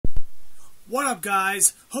What up,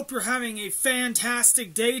 guys? Hope you're having a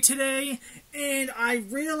fantastic day today. And I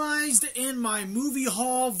realized in my movie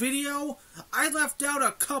haul video, I left out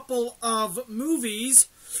a couple of movies.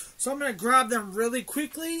 So I'm going to grab them really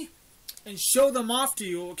quickly and show them off to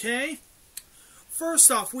you, okay?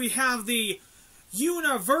 First off, we have the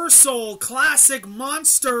Universal Classic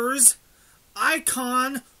Monsters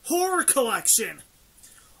Icon Horror Collection.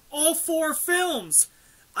 All 4 films.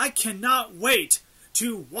 I cannot wait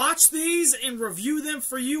to watch these and review them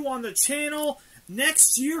for you on the channel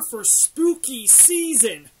next year for spooky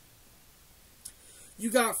season. You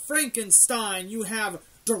got Frankenstein, you have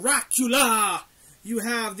Dracula, you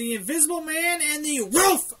have the Invisible Man and the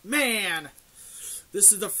Wolf Man.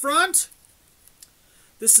 This is the front.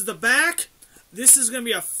 This is the back. This is going to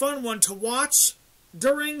be a fun one to watch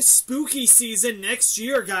during spooky season next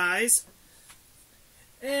year, guys.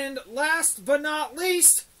 And last but not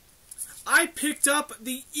least, I picked up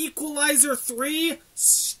the Equalizer 3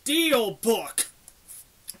 Steelbook.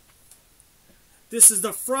 This is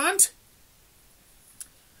the front.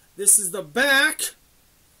 This is the back.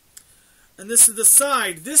 And this is the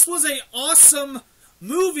side. This was an awesome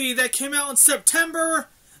movie that came out in September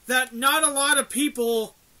that not a lot of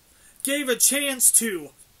people gave a chance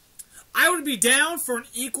to. I would be down for an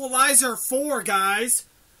Equalizer 4, guys.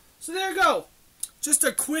 So there you go. Just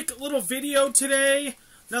a quick little video today.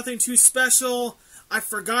 Nothing too special. I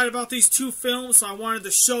forgot about these 2 films, so I wanted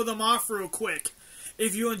to show them off real quick.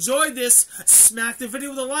 If you enjoyed this, smack the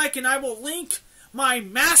video with a like, and I will link my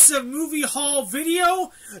massive movie haul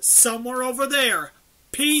video somewhere over there.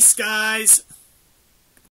 Peace, guys.